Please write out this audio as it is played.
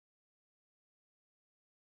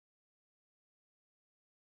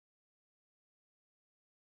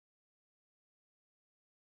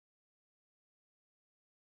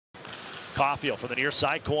Caulfield from the near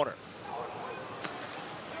side corner.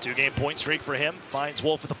 2-game point streak for him. Finds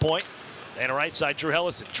Wolf at the point. And right side, Drew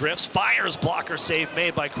Hellison drifts, fires, blocker save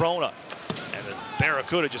made by Krona. And the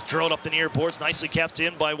Barracuda just drilled up the near boards, nicely kept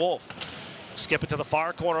in by Wolf. Skip it to the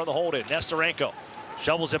far corner on the hold-in. Nesterenko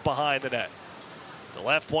shovels it behind the net. The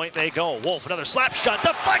left point they go. Wolf, another slap shot,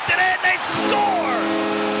 deflected in, they score!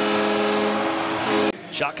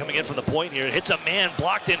 Shot coming in from the point here. It hits a man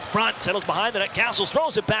blocked in front, settles behind the net. Castles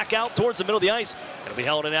throws it back out towards the middle of the ice. It'll be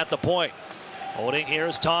held in at the point. Holding here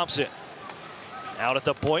is Thompson. Out at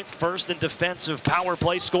the point, first in defensive power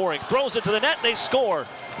play scoring. Throws it to the net, they score.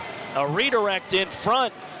 A redirect in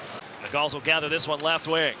front. The Gulls will gather this one left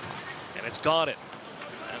wing. And it's got it.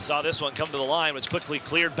 I saw this one come to the line, which quickly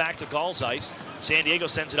cleared back to Gulls ice. San Diego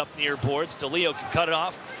sends it up near boards. DeLeo can cut it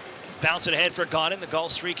off. Bounce it ahead for Godin. The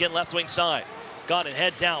Gulls streak in left wing side. Godin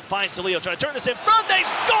head down, finds DeLeo, trying to turn this in front. They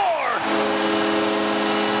score!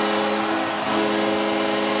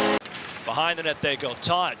 Behind the net they go.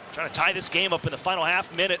 Todd trying to tie this game up in the final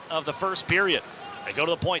half minute of the first period. They go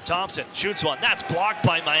to the point. Thompson shoots one. That's blocked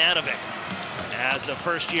by Mijanovic. As the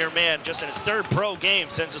first-year man, just in his third pro game,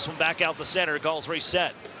 sends this one back out the center. Gulls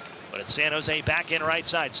reset. But it's San Jose back in right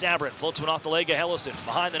side. Sabrin floats one off the leg of Hellison.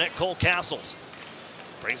 Behind the net, Cole Castles.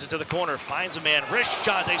 Brings it to the corner, finds a man. Wrist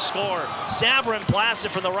shot, they score. Sabrin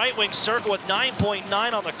blasted from the right wing circle with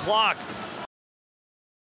 9.9 on the clock.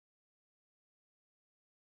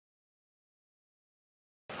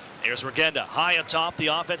 Here's Regenda, high atop the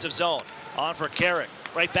offensive zone. On for Carrick.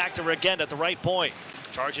 Right back to Regenda at the right point.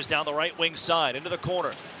 Charges down the right wing side, into the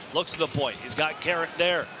corner. Looks to the point. He's got Carrick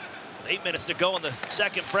there. 8 minutes to go in the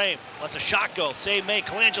second frame. Lets a shot go. Save made.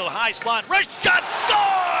 Colangelo, high slot. Wrist shot,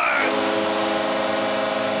 scores!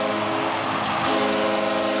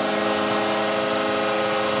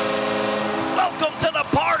 Welcome to the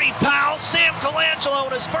party, pal. Sam Colangelo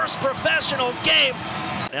in his first professional game.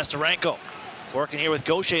 Nesterenko working here with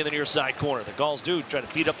Gaucher in the near side corner. The Gulls do try to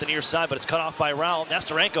feed up the near side, but it's cut off by Rowell.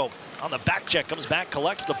 Nesterenko on the back check, comes back,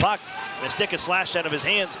 collects the puck, and his stick is slashed out of his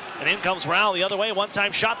hands, and in comes Rowell the other way.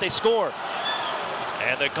 One-time shot, they score.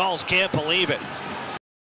 And the Gulls can't believe it.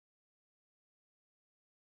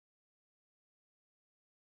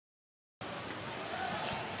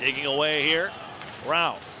 Just digging away here.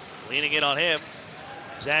 Rowell leaning in on him.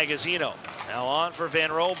 Zagazino now on for Van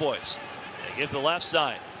Roboys. They give to the left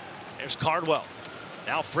side. There's Cardwell.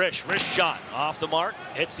 Now Frisch, wrist shot off the mark,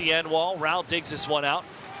 hits the end wall. Rowell digs this one out,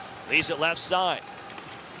 leaves it left side.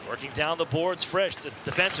 Working down the boards, Frisch, the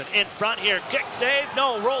defenseman in front here. Kick save,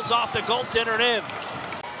 no, rolls off the goaltender and in.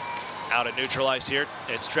 Out at neutralized here,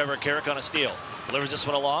 it's Trevor Carrick on a steal. Delivers this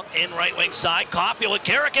one along, in right wing side. Caulfield with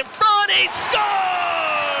Carrick in front, he scores!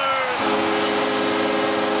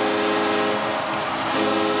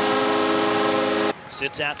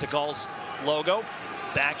 Sits at the Gulls logo.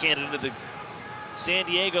 Backhanded into the San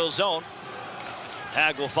Diego zone.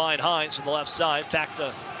 Hag will find Hines from the left side. Back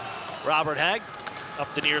to Robert Hag.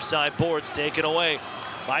 Up the near side boards, taken away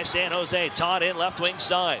by San Jose. Todd in left wing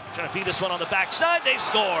side. Trying to feed this one on the back side. They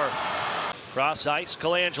score. Cross ice,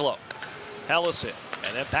 Colangelo. Hellison.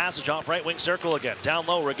 And then passage off right wing circle again. Down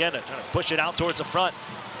low, Regenda trying to push it out towards the front.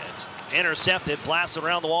 It's intercepted, blasted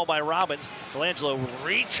around the wall by Robbins. Colangelo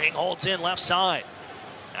reaching, holds in left side.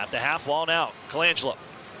 At the half wall now, Colangelo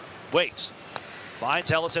waits, finds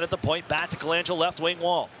Hellison at the point, back to Colangelo, left wing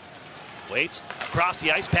wall. Waits, across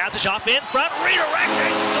the ice, passage off in front, redirect,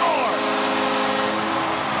 they score!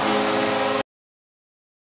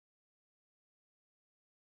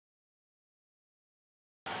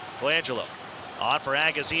 Colangelo on for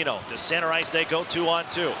Agazino, to center ice they go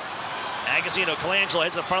 2-on-2. Agazino, Colangelo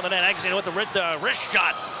heads in front of the net, Agazino with the wrist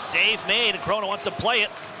shot, save made, and Krona wants to play it,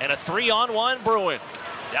 and a 3-on-1 Bruin.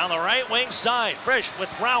 Down the right wing side, Frisch with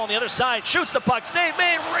Rowell on the other side, shoots the puck, save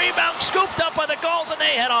made, rebound, scooped up by the Gulls, and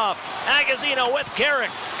they head off. Agazino with Carrick,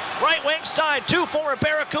 right wing side, 2 forward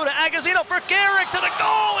Barracuda, Agazino for Carrick to the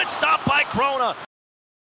goal, it's stopped by Krona.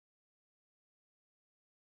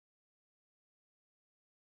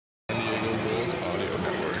 San Diego Gulls Audio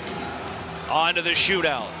Network. On to the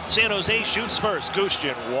shootout. San Jose shoots first.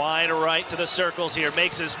 Gustian wide right to the circles here,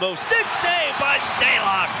 makes his move, stick save by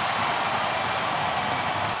Stalock.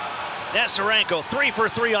 Nesterenko 3 for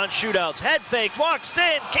 3 on shootouts. Head fake, walks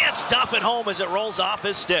in, can't stuff it home as it rolls off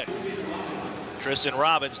his stick. Tristan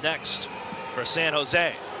Robbins next for San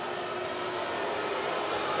Jose.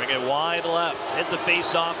 Bring it wide left, hit the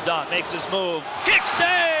face-off dot, makes his move. Kick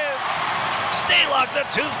save! Stalock, the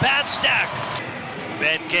 2-pad stack.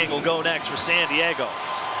 Ben King will go next for San Diego.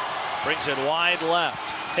 Brings it wide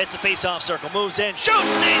left, hits the face-off circle, moves in,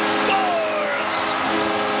 shoots, he scores!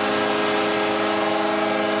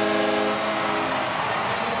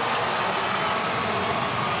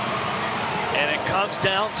 comes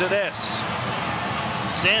down to this.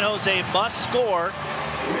 San Jose must score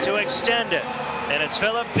to extend it. And it's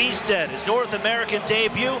Philip Beested, his North American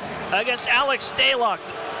debut against Alex Stalock,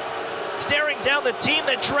 staring down the team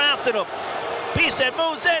that drafted him. Beested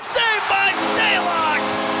moves in, saved by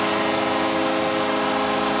Stalock!